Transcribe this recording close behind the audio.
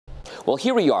Well,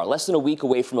 here we are, less than a week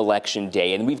away from Election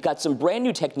Day, and we've got some brand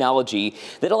new technology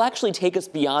that'll actually take us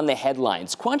beyond the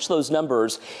headlines, crunch those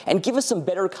numbers, and give us some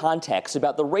better context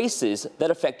about the races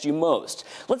that affect you most.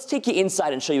 Let's take you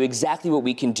inside and show you exactly what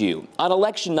we can do. On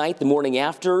election night, the morning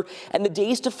after, and the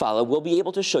days to follow, we'll be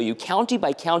able to show you county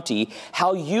by county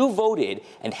how you voted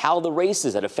and how the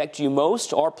races that affect you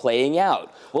most are playing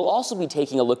out. We'll also be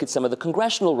taking a look at some of the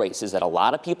congressional races that a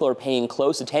lot of people are paying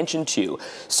close attention to.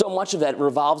 So much of that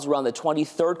revolves around the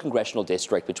 23rd Congressional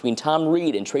District between Tom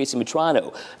Reed and Tracy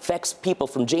Mitrano, affects people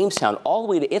from Jamestown all the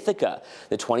way to Ithaca,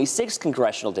 the 26th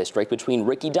Congressional District between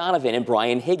Ricky Donovan and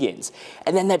Brian Higgins,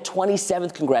 and then that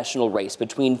 27th Congressional race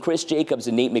between Chris Jacobs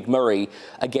and Nate McMurray.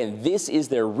 Again, this is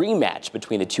their rematch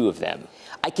between the two of them.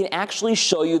 I can actually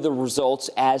show you the results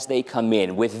as they come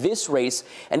in with this race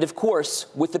and, of course,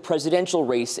 with the presidential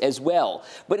race as well.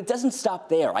 But it doesn't stop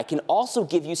there. I can also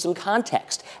give you some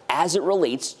context as it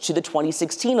relates to the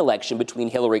 2016 election between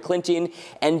Hillary Clinton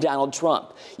and Donald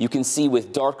Trump. You can see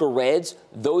with darker reds,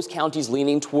 those counties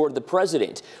leaning toward the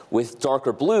president. With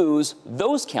darker blues,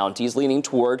 those counties leaning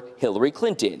toward Hillary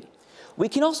Clinton. We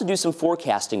can also do some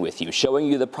forecasting with you, showing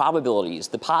you the probabilities,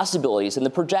 the possibilities, and the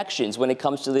projections when it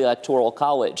comes to the Electoral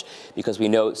College, because we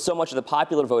know so much of the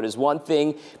popular vote is one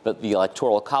thing, but the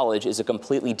Electoral College is a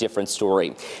completely different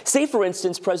story. Say, for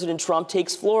instance, President Trump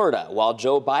takes Florida, while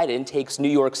Joe Biden takes New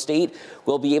York State.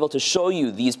 We'll be able to show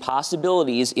you these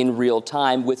possibilities in real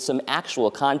time with some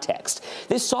actual context.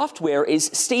 This software is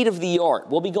state-of-the-art.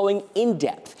 We'll be going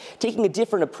in-depth, taking a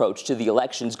different approach to the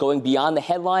elections, going beyond the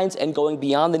headlines and going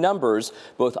beyond the numbers,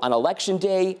 both on Election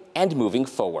Day and moving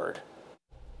forward.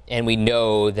 And we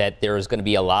know that there is going to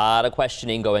be a lot of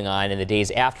questioning going on in the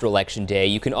days after Election Day.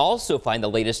 You can also find the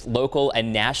latest local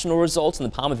and national results in the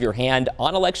palm of your hand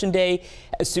on Election Day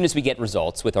as soon as we get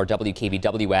results with our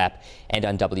WKBW app and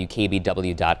on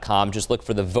WKBW.com. Just look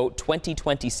for the Vote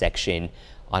 2020 section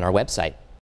on our website.